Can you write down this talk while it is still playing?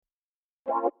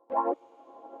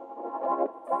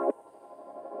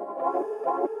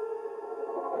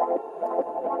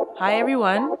Hi,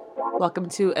 everyone. Welcome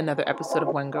to another episode of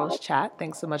One Girls Chat.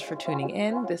 Thanks so much for tuning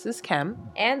in. This is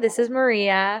Kem. And this is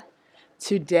Maria.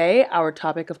 Today, our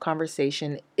topic of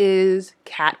conversation is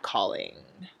catcalling.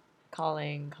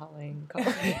 Calling.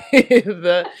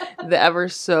 the ever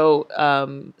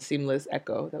so seamless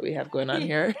echo that we have going on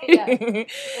here. Yeah, in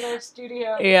our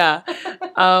studio. Yeah.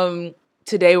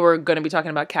 Today, we're going to be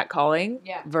talking about catcalling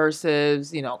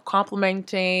versus,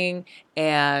 complimenting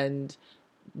and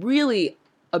really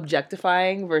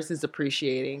objectifying versus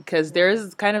appreciating, because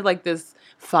there's kind of like this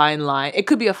fine line. It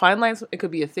could be a fine line, it could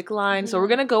be a thick line. So we're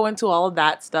going to go into all of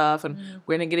that stuff, and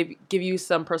we're going to give you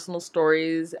some personal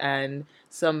stories and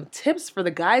some tips for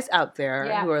the guys out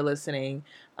there who are listening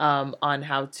on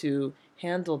how to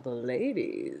handle the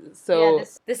ladies. So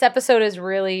this episode is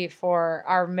really for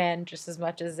our men just as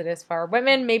much as it is for our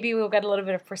women. Maybe we'll get a little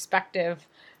bit of perspective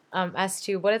as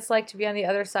to what it's like to be on the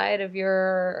other side of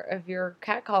your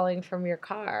catcalling from your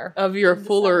car. Of your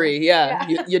foolery,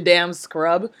 your damn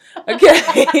scrub.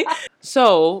 Okay.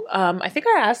 So, I think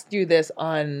I asked you this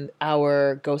on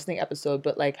our ghosting episode,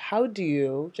 but like, how do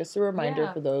you, just a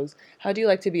reminder for those, how do you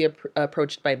like to be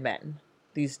approached by men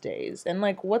these days? And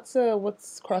like, what's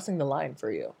crossing the line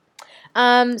for you?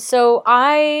 So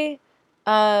I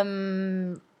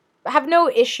have no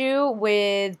issue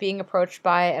with being approached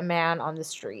by a man on the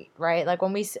street, right? Like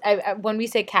when we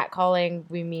say catcalling,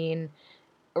 we mean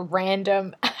a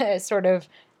random sort of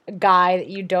guy that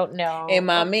you don't know. Hey,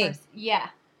 mommy. Yeah.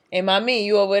 Hey, mommy,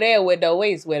 you over there with the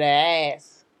waist, with the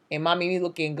ass. Hey, mommy, you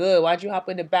looking good. Why don't you hop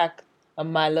in the back of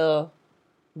my little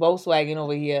Volkswagen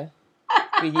over here?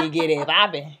 We can get it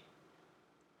popping.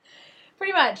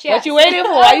 Pretty much, yeah. What you waiting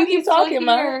for? Why you keep talking,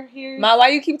 Ma? Ma, why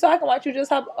you keep talking? Why don't you just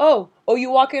hop? Oh,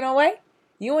 you walking away?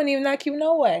 You ain't even not keep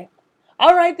no way.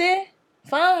 All right then.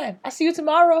 Fine. I see you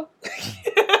tomorrow.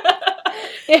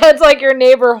 Yeah, it's like your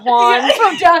neighbor Juan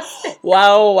from Justin.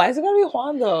 Wow, why is it gonna be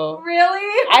Juan though?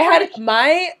 Really? I had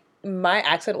my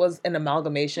accent was an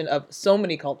amalgamation of so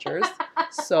many cultures.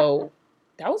 So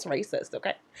that was racist,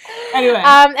 okay? Anyway.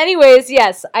 Anyways,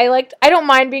 yes. I don't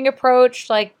mind being approached,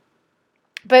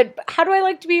 but how do I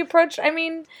like to be approached? I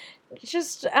mean,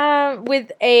 just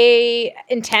with a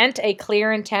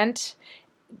clear intent.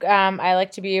 I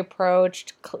like to be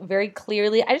approached very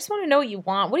clearly. I just want to know what you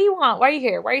want. What do you want? Why are you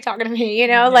here? Why are you talking to me?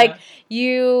 Like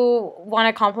you want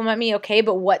to compliment me, okay,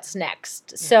 but what's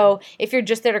next? Yeah. So if you're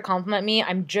just there to compliment me,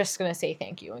 I'm just going to say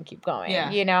thank you and keep going.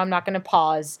 Yeah. I'm not going to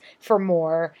pause for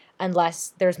more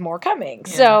unless there's more coming.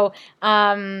 Yeah. So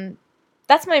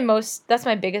that's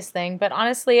my biggest thing. But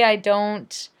honestly, I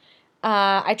don't,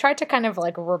 I try to kind of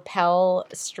like repel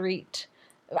street.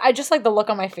 I just like the look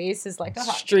on my face is like,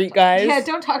 street guys. Yeah,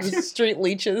 don't talk to me. Street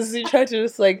leeches. You try to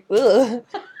just like, ugh.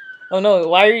 Oh no,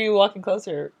 why are you walking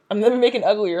closer? I'm gonna make an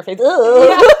uglier face.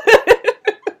 Ugh.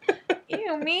 Yeah.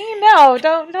 Ew, me? No,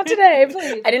 don't today,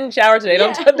 please. I didn't shower today.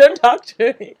 Yeah. Don't talk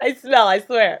to me. I smell, I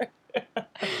swear.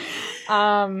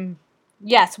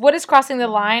 Yes, what is crossing the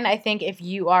line? I think if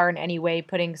you are in any way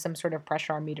putting some sort of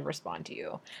pressure on me to respond to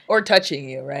you. Or touching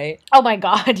you, right? Oh my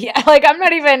God, yeah. Like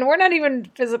we're not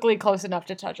even physically close enough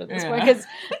to touch at this point. Because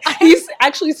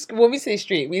actually, when we say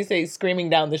street, we say screaming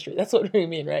down the street. That's what we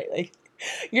mean, right? Like,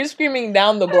 you're screaming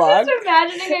down the block. I'm just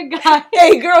imagining a guy.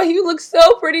 Hey girl, you look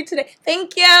so pretty today.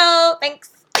 Thank you. Thanks.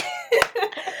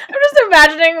 I'm just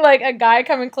imagining like a guy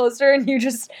coming closer and you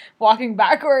just walking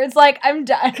backwards. Like, I'm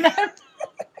done.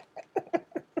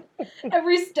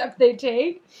 Every step they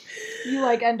take, you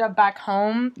like end up back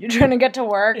home. You're trying to get to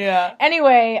work. Yeah.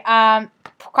 Anyway,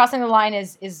 crossing the line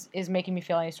is making me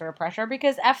feel any sort of pressure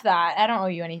because F that. I don't owe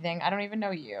you anything. I don't even know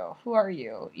you. Who are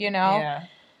you? Yeah.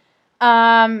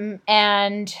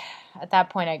 And at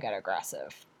that point I get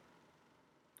aggressive.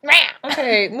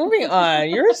 Okay, moving on.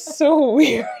 You're so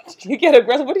weird. You get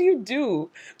aggressive. What do you do?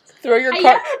 Throw your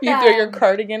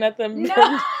cardigan at them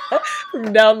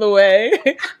from down the way.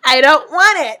 I don't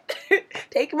want it.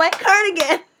 Take my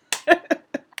cardigan.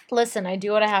 Listen, I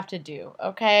do what I have to do.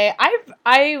 Okay,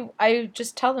 I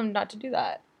just tell them not to do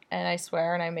that, and I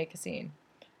swear, and I make a scene.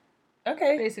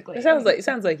 Okay, basically, it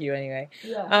sounds like you anyway.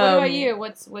 Yeah. What about you?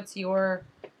 What's your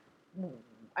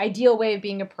ideal way of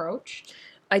being approached?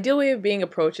 Ideal way of being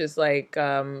approached is like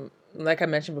I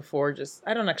mentioned before,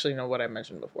 I don't actually know what I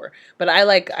mentioned before, but I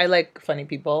like funny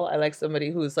people. I like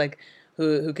somebody who's like,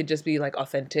 who could just be like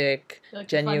authentic, like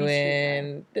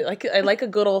genuine. Like I like a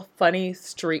good old funny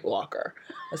street walker,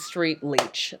 a street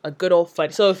leech, a good old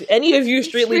funny. So if any of you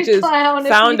street leeches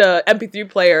found a MP3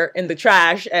 player in the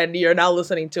trash and you're now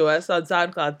listening to us on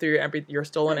SoundCloud through your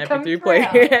stolen MP3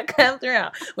 player, come through.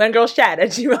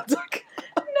 OneGirlsChat@gmail.com.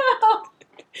 No.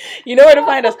 You know where to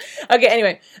find us. Okay,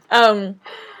 anyway.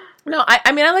 No,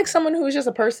 I mean, I like someone who's just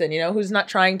a person, who's not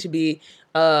trying to be,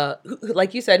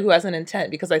 like you said, who has an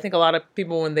intent. Because I think a lot of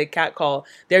people, when they catcall,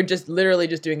 they're just literally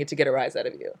just doing it to get a rise out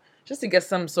of you, just to get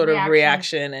some sort of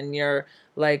reaction. And you're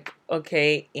like,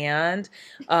 okay, and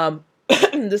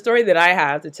the story that I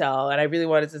have to tell, and I really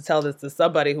wanted to tell this to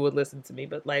somebody who would listen to me,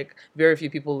 but like very few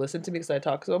people listen to me because I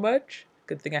talk so much.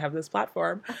 Good thing I have this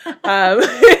platform.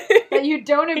 That you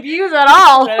don't abuse at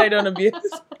all. That I don't abuse.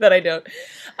 That I don't.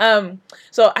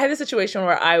 So I had a situation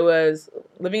where I was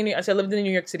living in, I lived in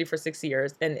New York City for 6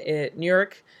 years, and New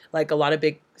York, like a lot of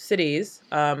big cities,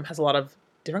 has a lot of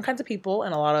different kinds of people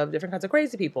and a lot of different kinds of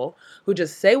crazy people who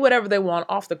just say whatever they want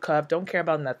off the cuff, don't care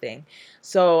about nothing.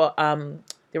 So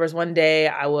there was one day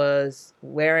I was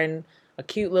wearing a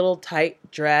cute little tight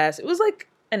dress. It was like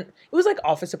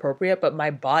office appropriate, but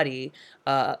my body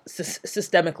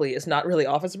systemically is not really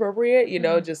office appropriate,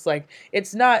 just like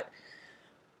it's not.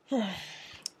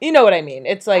 You know what I mean?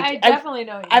 It's like I definitely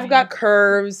know. I've got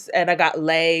curves and I got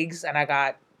legs and I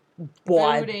got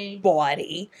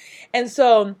body, and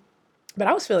so. But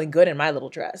I was feeling good in my little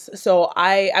dress. So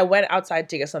I went outside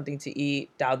to get something to eat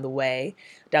down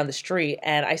the street,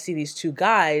 and I see these two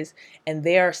guys, and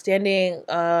they are standing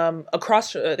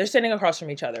across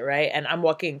from each other, right? And I'm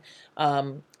walking,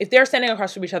 if they're standing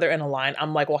across from each other in a line,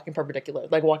 I'm like walking perpendicular,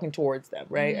 like walking towards them,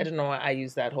 right? Mm-hmm. I don't know why I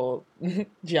use that whole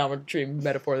geometry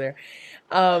metaphor there.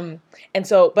 And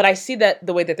so, but I see that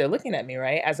the way that they're looking at me,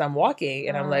 right, as I'm walking,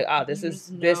 and I'm like, this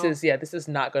is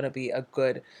not going to be a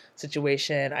good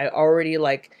situation. I already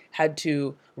like had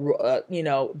to,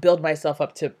 build myself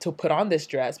up to put on this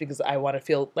dress because I want to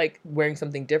feel like wearing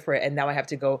something different. And now I have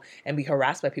to go and be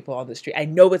harassed by people on the street. I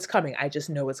know it's coming. I just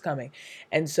know it's coming.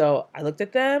 And so I looked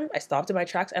at them, I stopped in my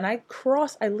tracks, and I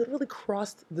literally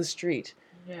crossed the street.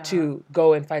 Yeah. To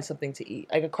go and find something to eat,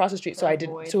 like across the street,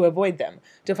 to avoid them,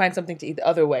 to find something to eat the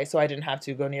other way, so I didn't have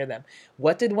to go near them.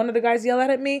 What did one of the guys yell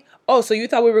at me? Oh, so you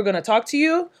thought we were gonna talk to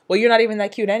you? Well, you're not even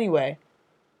that cute anyway.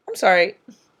 I'm sorry.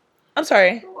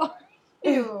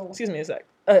 Ew. Excuse me a sec.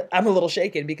 I'm a little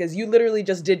shaken because you literally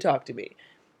just did talk to me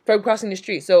from crossing the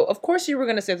street. So of course you were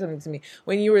gonna say something to me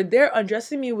when you were there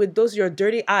undressing me with those your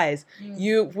dirty eyes.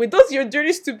 With those your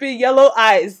dirty stupid yellow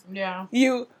eyes. Yeah.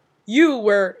 I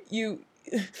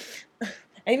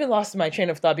even lost my train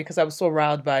of thought because I was so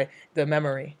riled by the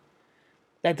memory.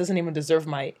 That doesn't even deserve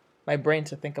my brain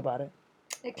to think about it.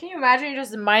 Can you imagine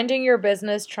just minding your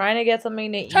business, trying to get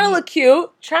something to eat? Trying to look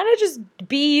cute. Trying to just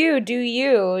be you, do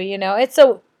you, It's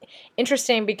so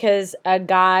interesting because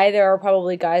there are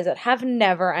probably guys that have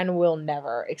never and will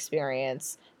never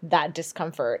experience that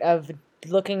discomfort of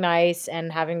looking nice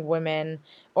and having women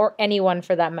or anyone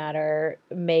for that matter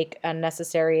make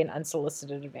unnecessary and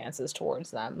unsolicited advances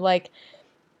towards them. Like,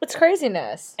 it's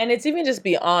craziness. And it's even just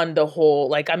beyond the whole,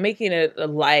 like, I'm making it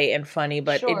light and funny,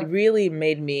 but It really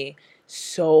made me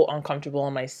so uncomfortable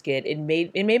in my skin. It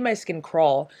made my skin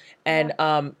crawl, and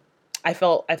I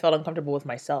felt uncomfortable with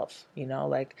myself,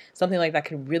 like something like that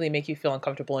can really make you feel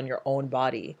uncomfortable in your own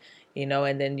body,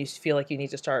 and then you feel like you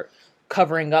need to start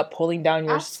covering up, pulling down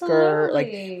your skirt,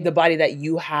 like the body that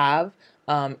you have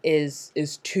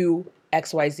is too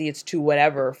XYZ, it's too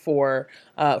whatever for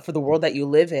the world that you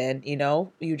live in,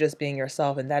 you just being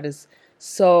yourself. And that is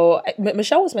so,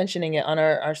 Michelle was mentioning it on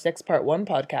our 6 part 1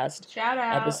 podcast shout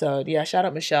out episode. Yeah, shout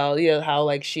out Michelle. How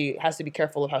like she has to be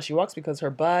careful of how she walks because her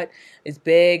butt is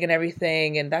big and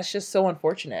everything, and that's just so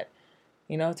unfortunate,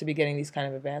 to be getting these kind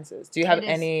of advances. Do you have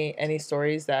any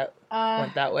stories that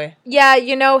went that way?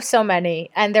 Yeah, so many,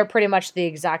 and they're pretty much the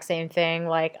exact same thing.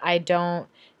 Like,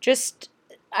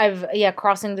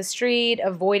 crossing the street,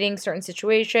 avoiding certain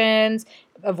situations,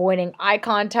 avoiding eye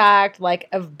contact,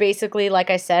 basically, like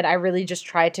I said, I really just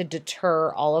try to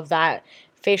deter all of that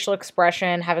facial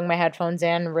expression, having my headphones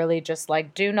in, really just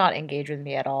like, do not engage with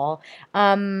me at all.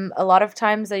 A lot of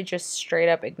times I just straight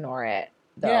up ignore it.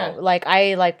 Though. Yeah. Like,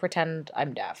 I pretend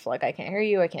I'm deaf. Like, I can't hear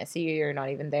you, I can't see you, you're not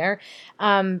even there.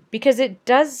 Because it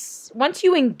does, once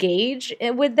you engage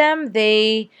with them,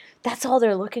 that's all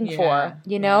they're looking for,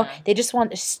 Yeah. They just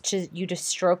want you to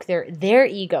stroke their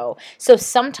ego. So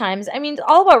sometimes, it's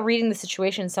all about reading the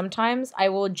situation. Sometimes I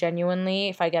will genuinely,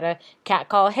 if I get a cat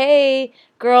call, hey,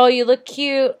 girl, you look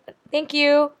cute, thank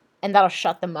you, and that'll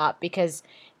shut them up because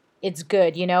it's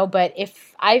good, But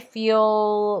if I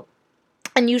feel...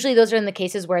 And usually those are in the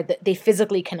cases where they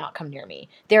physically cannot come near me.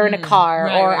 They're in a car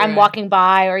I'm walking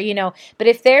by or, But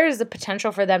if there's the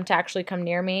potential for them to actually come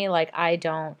near me, like, I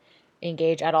don't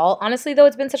engage at all. Honestly, though,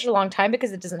 it's been such a long time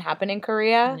because it doesn't happen in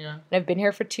Korea. Yeah. And I've been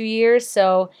here for 2 years.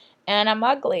 So And I'm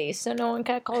ugly, so no one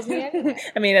catcalls me anyway.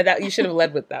 I mean, that you should have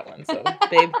led with that one. So,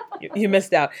 babe, you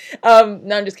missed out.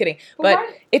 No, I'm just kidding. But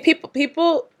if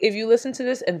people, if you listen to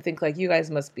this and think like you guys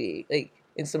must be like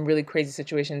in some really crazy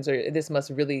situations, or this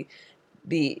must really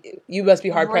be, you must be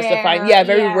hard pressed to find. Yeah,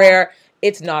 very rare.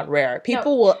 It's not rare.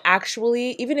 People will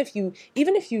actually, even if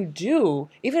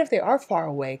they are far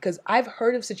away, because I've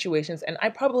heard of situations, and I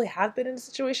probably have been in a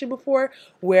situation before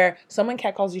where someone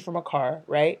catcalls you from a car,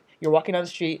 right? You're walking down the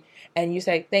street and you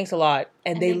say thanks a lot,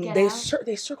 and they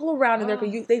circle around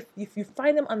and you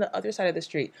find them on the other side of the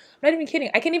street. I'm not even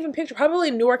kidding. I can't even picture. Probably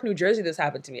in Newark, New Jersey, this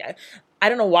happened to me. I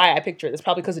don't know why I picture it. It's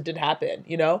probably because it did happen.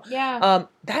 You know? Yeah.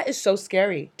 That is so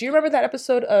scary. Do you remember that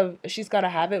episode of She's Gotta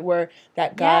Have It where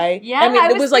that guy? Yeah. I mean,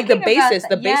 it was like the basis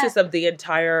of the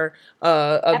entire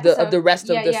of the rest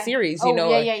of the series. You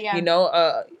know, you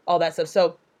know, all that stuff.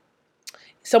 So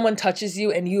someone touches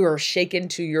you and you are shaken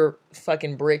to your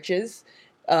fucking britches,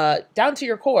 down to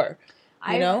your core.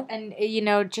 You know? And, you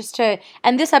know,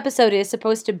 and this episode is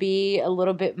supposed to be a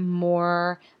little bit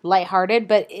more lighthearted,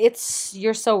 but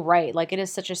you're so right. Like, it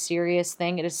is such a serious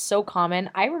thing. It is so common.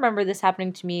 I remember this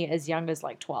happening to me as young as,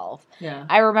 like, 12. Yeah.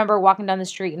 I remember walking down the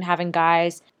street and having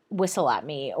guys whistle at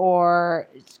me or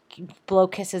blow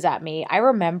kisses at me. I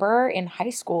remember in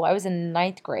high school, I was in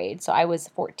 9th grade, so I was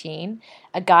 14.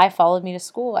 A guy followed me to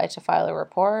school. I had to file a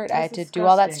report. That's I had to do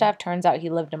all that stuff. Turns out he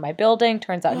lived in my building.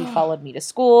 Turns out he followed me to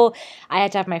school. I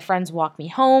had to have my friends walk me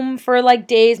home for like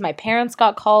days. My parents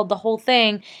got called, the whole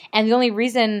thing. And the only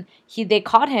reason they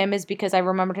caught him is because I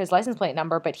remembered his license plate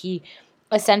number, but he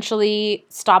essentially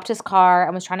stopped his car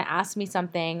and was trying to ask me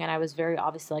something, and I was very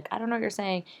obviously like, I don't know what you're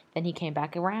saying. Then he came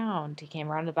back around. He came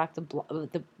around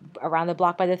around the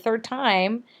block. By the third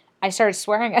time, I started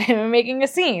swearing at him and making a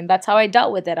scene. That's how I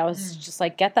dealt with it. I was just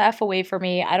like, get the F away from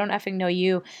me. I don't effing know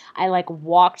you. I like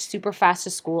walked super fast to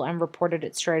school and reported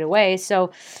it straight away.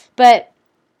 So, but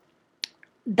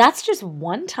that's just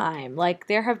one time. Like,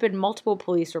 there have been multiple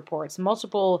police reports,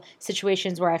 multiple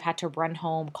situations where I've had to run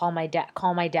home, call my dad,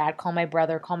 call my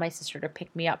brother, call my sister to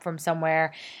pick me up from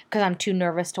somewhere because I'm too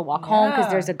nervous to walk home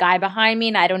because there's a guy behind me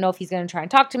and I don't know if he's going to try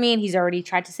and talk to me, and he's already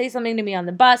tried to say something to me on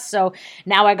the bus. So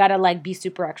now I got to like be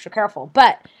super extra careful.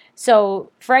 But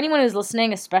so for anyone who's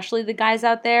listening, especially the guys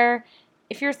out there,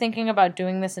 if you're thinking about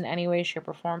doing this in any way, shape,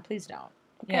 or form, please don't.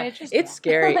 Okay? Yeah, it's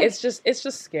scary. It's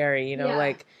just scary, you know,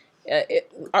 like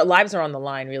our lives are on the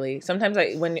line, really. Sometimes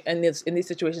in these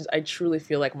situations, I truly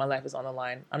feel like my life is on the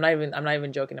line. I'm not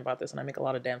even joking about this, and I make a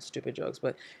lot of damn stupid jokes,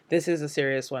 but this is a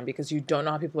serious one because you don't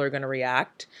know how people are going to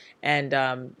react,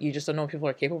 and you just don't know what people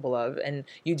are capable of, and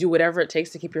you do whatever it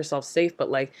takes to keep yourself safe, but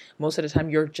like most of the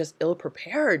time, you're just ill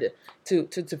prepared to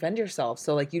defend yourself.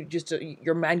 So like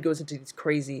your mind goes into these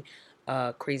crazy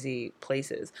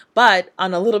places. But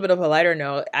on a little bit of a lighter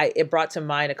note, it brought to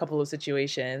mind a couple of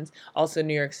situations, also in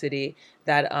New York City,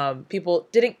 that people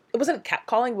it wasn't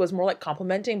catcalling, it was more like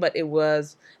complimenting, but it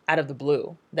was out of the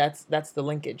blue. That's the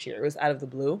linkage here. It was out of the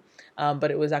blue,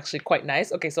 but it was actually quite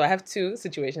nice. Okay, so I have two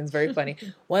situations, very funny.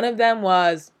 One of them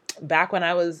was back when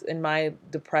I was in my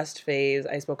depressed phase.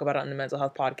 I spoke about it on the mental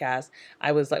health podcast.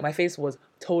 I was like, my face was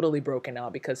totally broken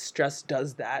out because stress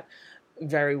does that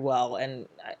very well. And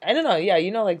I don't know, yeah, you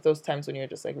know, like those times when you're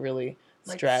just like really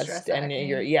stressed and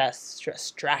you're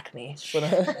strachny,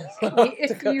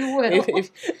 if you will,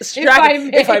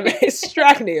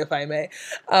 if I may.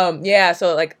 Yeah,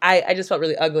 so like I just felt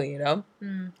really ugly, you know.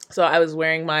 So I was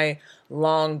wearing my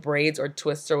long braids or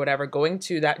twists or whatever, going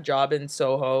to that job in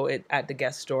Soho at the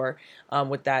Guest store,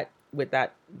 with that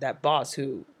boss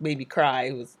who made me cry.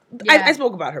 Who was I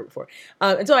spoke about her before,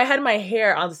 and so I had my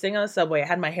hair. I was sitting on the subway. I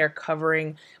had my hair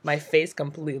covering my face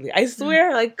completely. I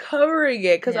swear, like covering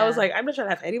it, because I was like, I'm not trying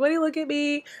to have anybody look at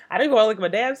me. I don't even want to look at my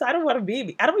damn self. I don't want to be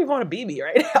me. I don't even want to be me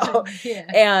right now.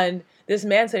 And this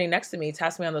man sitting next to me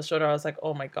tapped me on the shoulder. I was like,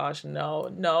 oh my gosh, no,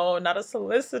 not a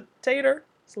solicitor.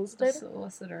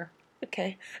 Solicitor.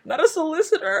 Okay, not a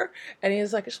solicitor. And he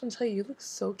was like, I just want to tell you look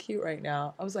so cute right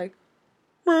now. I was like,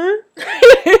 really?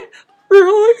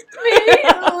 Little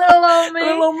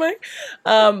old me.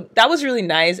 That was really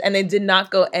nice, and it didn't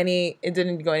go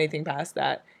anything past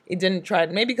that. It didn't try,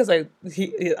 maybe because I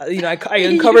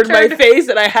uncovered my face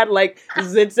and I had like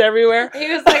zits everywhere.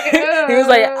 He was like, oh. He was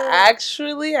like,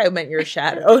 actually, I meant your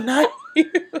shadow, not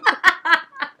you.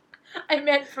 I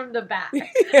meant from the back.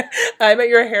 I meant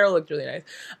your hair looked really nice.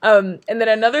 And then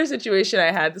another situation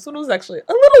I had, this one was actually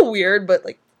a little weird, but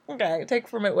like, okay, take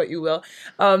from it what you will.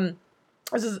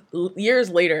 This is years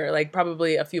later, like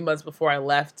probably a few months before I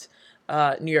left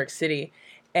New York City.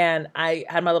 And I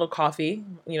had my little coffee.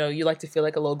 You know, you like to feel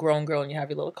like a little grown girl and you have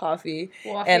your little coffee.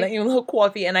 And your little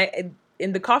coffee. And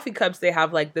in the coffee cups they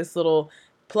have like this little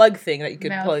plug thing that you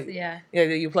could plug. Yeah,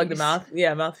 you plug the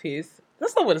mouthpiece.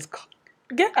 That's not what it's called.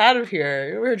 Get out of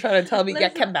here. You were trying to tell me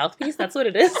mouthpiece. That's what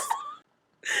it is.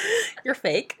 You're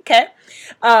fake. Okay.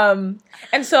 And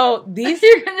so these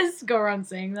you're gonna go around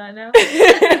saying that now.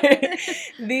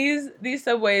 these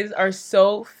Subways are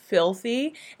so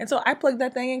filthy, and so I plugged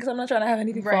that thing in because I'm not trying to have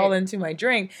anything fall into my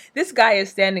drink. This guy is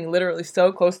standing literally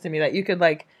so close to me that you could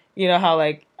like, you know how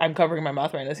like I'm covering my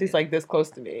mouth right now. So he's like this close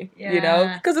to me, you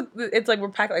know, because it's like we're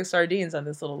packed like sardines on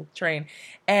this little train,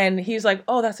 and he's like,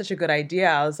 "Oh, that's such a good idea."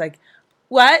 I was like,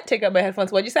 "What?" Take out my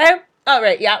headphones. What'd you say? Oh,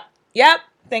 right. Yep.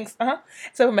 Thanks.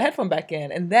 So I put my headphone back in,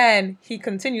 and then he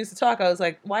continues to talk. I was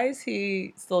like, "Why is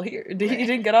he still here? He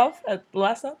didn't get off at the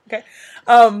last time?" Okay.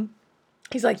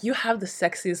 He's like, "You have the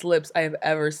sexiest lips I have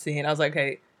ever seen." I was like,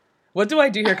 "Hey, what do I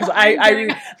do here?" Because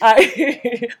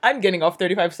I'm getting off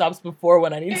 35 stops before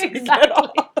when I need to get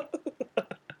off.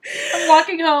 I'm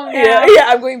walking home now. Yeah.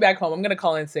 I'm going back home. I'm gonna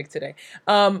call in sick today.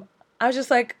 I was just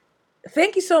like,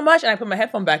 thank you so much. And I put my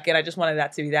headphone back in. I just wanted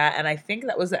that to be that. And I think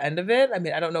that was the end of it. I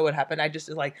mean, I don't know what happened. I just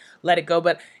like let it go.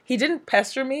 But he didn't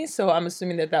pester me. So I'm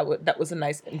assuming that was a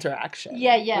nice interaction.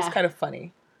 Yeah. It was kind of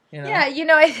funny. You know? Yeah,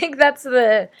 I think that's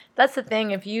the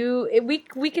thing.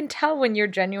 We can tell when you're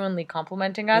genuinely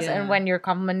complimenting us and when you're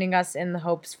complimenting us in the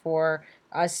hopes for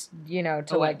us,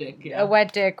 to a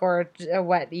wet dick or a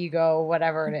wet ego,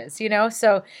 whatever it is,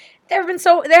 So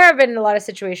there have been a lot of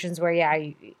situations where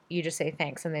you just say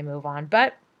thanks and they move on,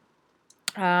 but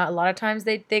a lot of times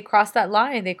they cross that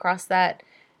line. They cross that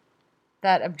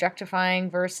objectifying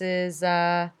versus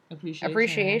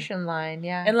appreciation line.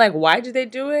 Yeah. And like, why do they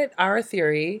do it? Our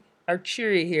theory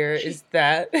here is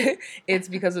that it's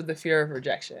because of the fear of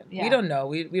rejection. Yeah. We don't know.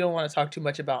 We don't want to talk too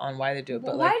much about on why they do it.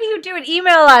 But why do you do it?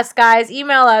 Email us, guys.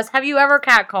 Email us. Have you ever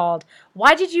catcalled?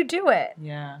 Why did you do it?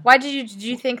 Yeah. Why did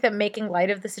you think that making light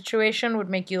of the situation would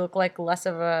make you look like less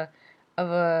of a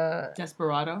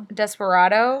desperado,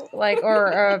 like, or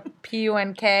a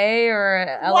PUNK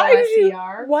or a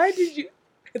LOSER? Why did you?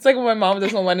 It's like when my mom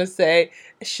doesn't want to say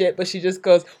shit, but she just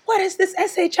goes, "What is this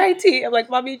SHIT?" I'm like,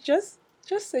 "Mommy, just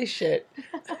say shit."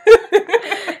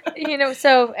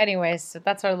 So anyways,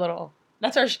 that's our little...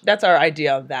 That's our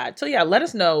idea of that. So yeah, let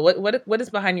us know what is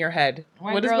behind your head.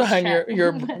 What is behind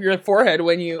your forehead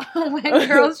when you...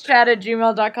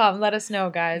 whengirlschat@gmail.com. Let us know,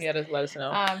 guys. Yeah, let us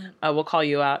know. We'll call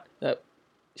you out.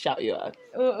 Shout you out.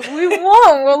 We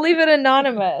won't. We'll leave it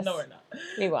anonymous. No, we're not.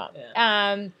 We won't.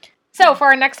 Yeah. So for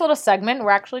our next little segment,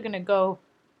 we're actually going to go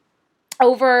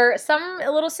over some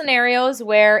little scenarios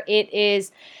where it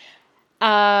is...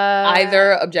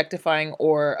 either objectifying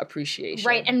or appreciation.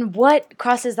 Right, and what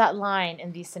crosses that line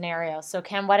in these scenarios? So,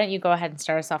 Cam, why don't you go ahead and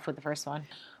start us off with the first one?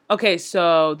 Okay,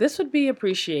 so this would be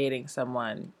appreciating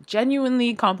someone,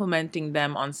 genuinely complimenting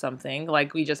them on something,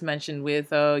 like we just mentioned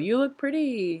with, you look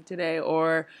pretty today,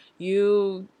 or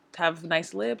you have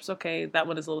nice lips. Okay, that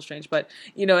one is a little strange, but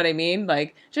you know what I mean?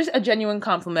 Like, just a genuine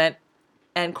compliment,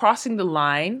 and crossing the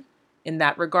line in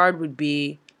that regard would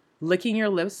be licking your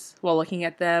lips while looking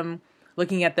at them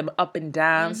up and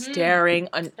down, staring.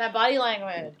 That body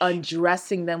language.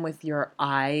 Undressing them with your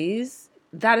eyes.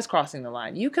 That is crossing the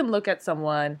line. You can look at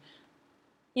someone,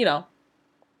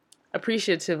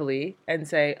 appreciatively and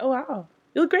say, "Oh, wow,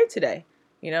 you look great today.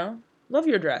 Love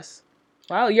your dress.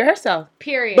 Wow, your hairstyle."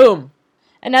 Period. Boom.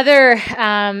 Another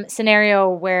scenario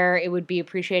where it would be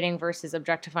appreciating versus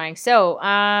objectifying. So,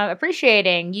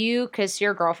 appreciating, you kiss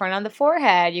your girlfriend on the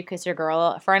forehead, you kiss your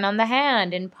girlfriend on the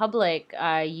hand in public,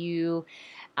 you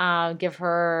give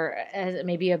her,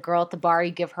 maybe a girl at the bar,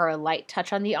 you give her a light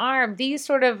touch on the arm. These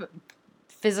sort of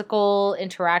physical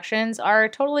interactions are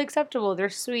totally acceptable. They're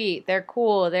sweet, they're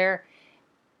cool, they're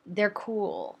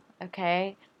cool,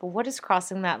 okay? But what is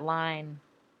crossing that line?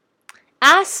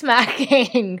 Ass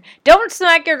smacking. Don't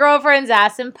smack your girlfriend's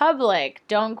ass in public.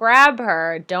 Don't grab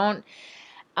her. Don't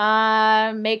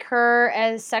make her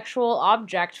a sexual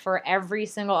object for every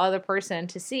single other person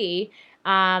to see.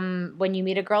 When you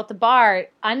meet a girl at the bar,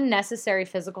 unnecessary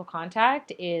physical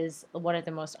contact is one of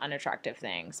the most unattractive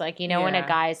things. Like, when a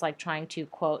guy's like trying to,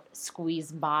 quote,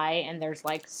 squeeze by and there's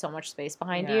like so much space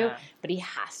behind you, but he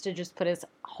has to just put his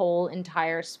whole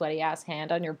entire sweaty ass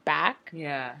hand on your back.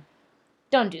 Yeah.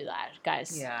 Don't do that,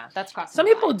 guys. Yeah. That's crossing Some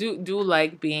the people line. do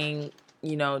like being,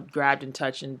 grabbed and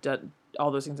touched and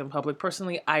all those things in public.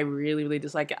 Personally, I really, really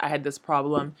dislike it. I had this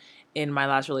problem in my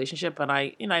last relationship, and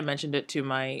I mentioned it to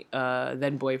my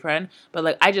then boyfriend. But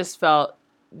like, I just felt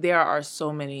there are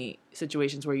so many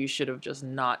situations where you should have just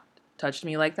not touched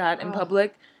me like that in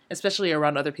public, especially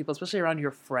around other people, especially around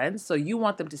your friends. So you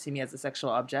want them to see me as a sexual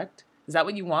object? Is that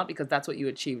what you want? Because that's what you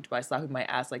achieved by slapping my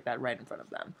ass like that right in front of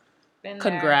them. Been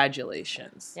there.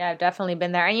 Congratulations. Yeah, I've definitely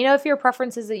been there. And if your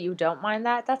preference is that you don't mind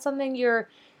that's something you're,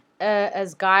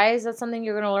 as guys, that's something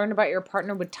you're going to learn about your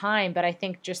partner with time. But I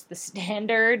think just the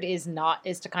standard is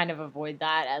to kind of avoid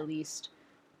that, at least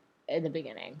in the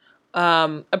beginning.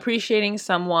 Appreciating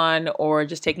someone or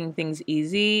just taking things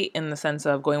easy in the sense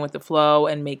of going with the flow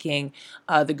and making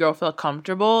the girl feel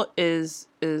comfortable is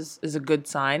a good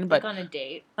sign. But on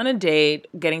a date,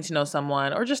 getting to know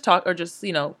someone or just talk or just,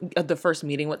 at the first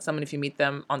meeting with someone, if you meet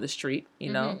them on the street,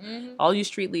 all you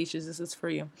street leeches, this is for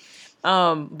you.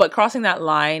 But crossing that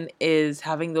line is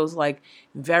having those like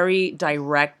very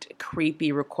direct,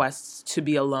 creepy requests to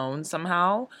be alone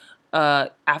somehow.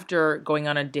 After going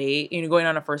on a date, going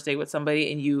on a first date with somebody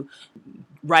and you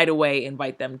right away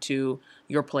invite them to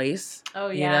your place. Oh,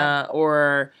 yeah.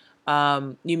 Or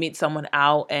you meet someone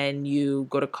out and you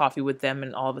go to coffee with them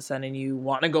and all of a sudden you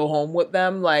want to go home with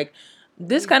them. Like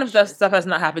this kind of stuff has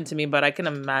not happened to me, but I can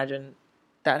imagine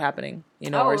that happening,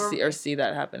 or see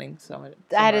that happening. So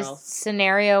I had a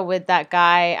scenario with that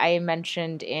guy I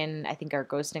mentioned in, I think, our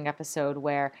ghosting episode,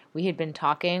 where we had been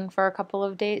talking for a couple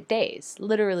of days,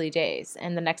 literally days.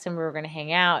 And the next time we were going to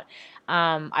hang out,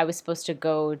 I was supposed to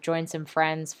go join some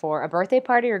friends for a birthday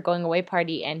party or going away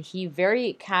party. And he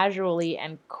very casually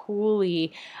and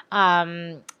coolly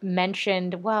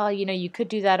mentioned, well, you could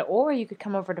do that, or you could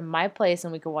come over to my place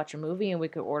and we could watch a movie and we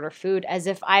could order food, as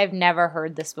if I've never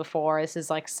heard this before. This is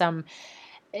like some,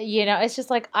 it's just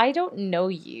like, I don't know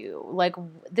you. Like,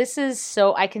 this is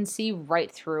so, I can see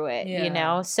right through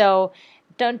it, So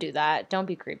don't do that. Don't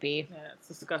be creepy. Yeah,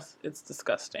 it's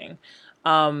disgusting.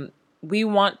 We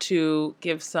want to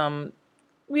give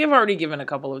we have already given a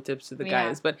couple of tips to the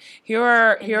guys, but here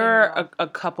are a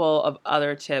couple of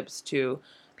other tips to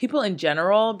people in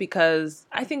general, because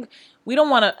I think we don't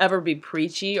want to ever be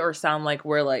preachy or sound like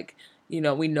we're like,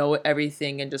 we know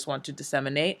everything and just want to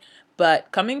disseminate.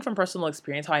 But coming from personal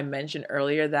experience, how I mentioned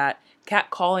earlier that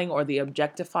catcalling or the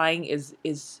objectifying is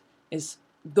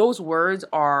those words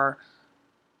are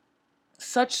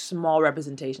such small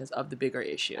representations of the bigger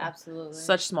issue. Absolutely.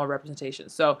 Such small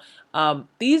representations. So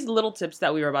these little tips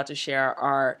that we were about to share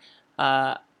are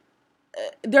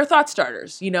they're thought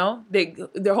starters, They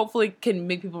hopefully can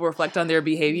make people reflect on their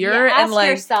behavior. Yeah, ask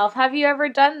yourself, have you ever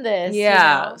done this?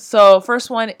 Yeah. So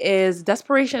first one is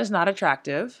desperation is not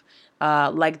attractive.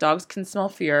 Like dogs can smell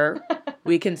fear,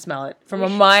 we can smell it from a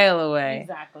mile away.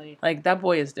 Exactly. Like that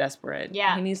boy is desperate.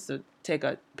 Yeah. He needs to take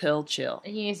a pill chill.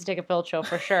 He needs to take a pill chill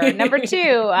for sure. Number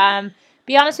 2,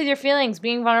 be honest with your feelings.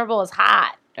 Being vulnerable is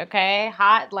hot. Okay,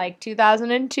 hot like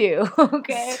 2002.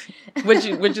 Okay, which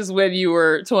is when you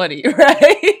were 20,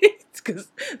 right? Because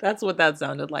that's what that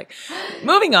sounded like.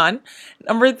 Moving on,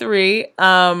 number 3,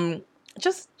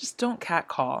 just don't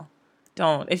catcall.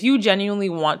 Don't. If you genuinely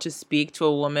want to speak to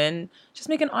a woman, just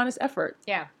make an honest effort.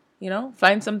 Yeah.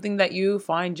 Find something that you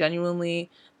find genuinely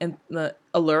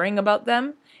alluring about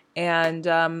them, and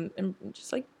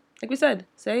just like we said,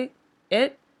 say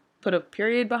it. Put a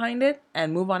period behind it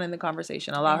and move on in the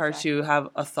conversation. Allow her to have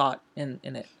a thought in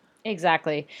it.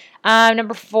 Exactly.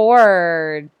 Number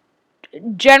 4,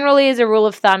 generally as a rule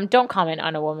of thumb, don't comment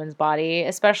on a woman's body,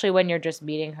 especially when you're just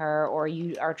meeting her or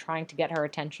you are trying to get her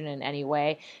attention in any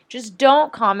way. Just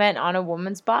don't comment on a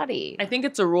woman's body. I think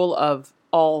it's a rule of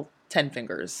all 10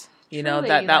 fingers. Truly,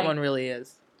 that one really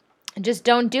is. Just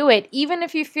don't do it, even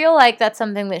if you feel like that's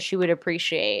something that she would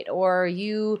appreciate, or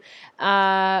you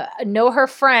know her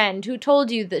friend who told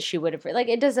you that she would appreciate. Like,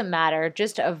 it doesn't matter.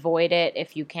 Just avoid it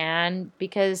if you can,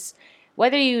 because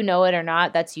whether you know it or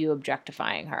not, that's you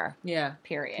objectifying her. Yeah.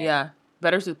 Period. Yeah.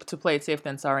 Better to play it safe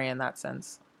than sorry in that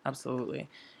sense. Absolutely.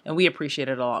 And we appreciate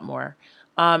it a lot more.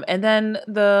 And then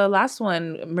the last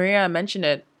one, Maria mentioned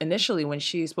it initially when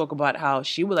she spoke about how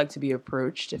she would like to be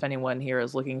approached if anyone here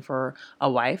is looking for a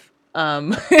wife.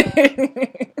 Have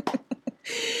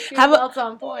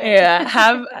on point. Yeah,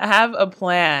 have a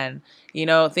plan.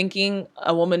 Thinking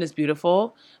a woman is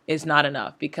beautiful is not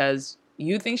enough, because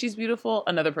you think she's beautiful,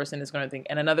 another person is going to think,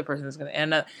 and another person is going to,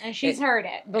 and she's heard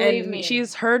it. Believe me,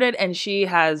 she's heard it, and she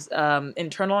has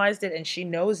internalized it, and she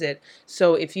knows it.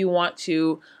 So if you want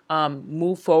to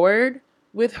move forward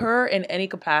with her in any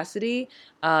capacity,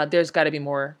 there's got to be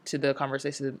more to the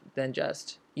conversation than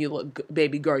just, you look,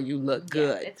 baby girl, you look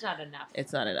good. It's not enough.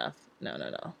 It's not enough.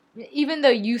 No. Even though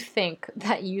you think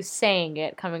that you saying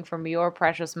it coming from your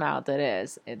precious mouth,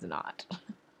 it's not.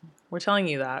 We're telling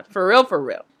you that. For real, for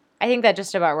real. I think that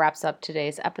just about wraps up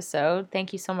today's episode.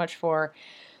 Thank you so much for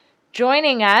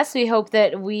joining us. We hope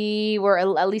that we were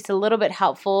at least a little bit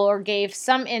helpful or gave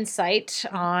some insight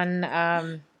on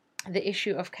the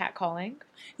issue of catcalling.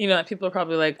 People are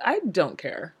probably like, I don't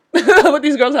care. what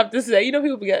these girls have to say. You know,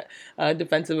 people get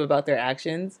defensive about their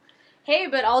actions. Hey,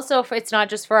 but also, if it's not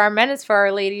just for our men, it's for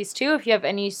our ladies too. If you have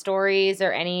any stories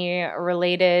or any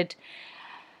related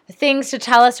things to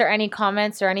tell us or any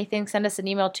comments or anything, send us an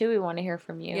email too. We want to hear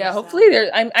from you. Yeah, hopefully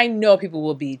I know people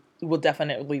will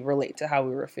definitely relate to how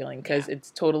we were feeling, because it's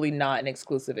totally not an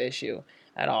exclusive issue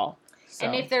at all. So.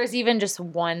 And if there's even just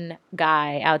one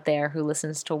guy out there who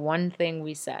listens to one thing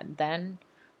we said, then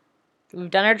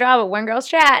we've done our job at When Girls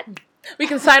Chat. We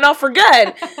can sign off for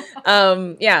good.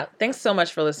 Yeah, thanks so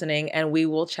much for listening, and we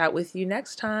will chat with you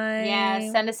next time.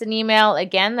 Yeah, send us an email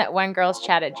again, at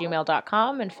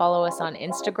whengirlschat@gmail.com, and follow us on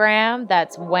Instagram.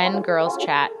 That's When Girls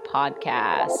Chat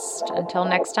Podcast. Until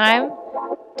next time,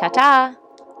 ta-ta.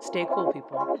 Stay cool,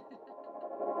 people.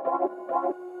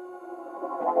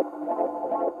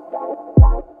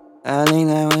 I think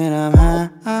that when I'm high,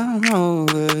 I'm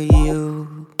over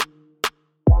you.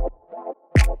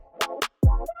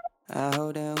 I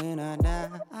hope that when I die,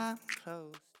 I'm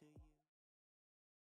close.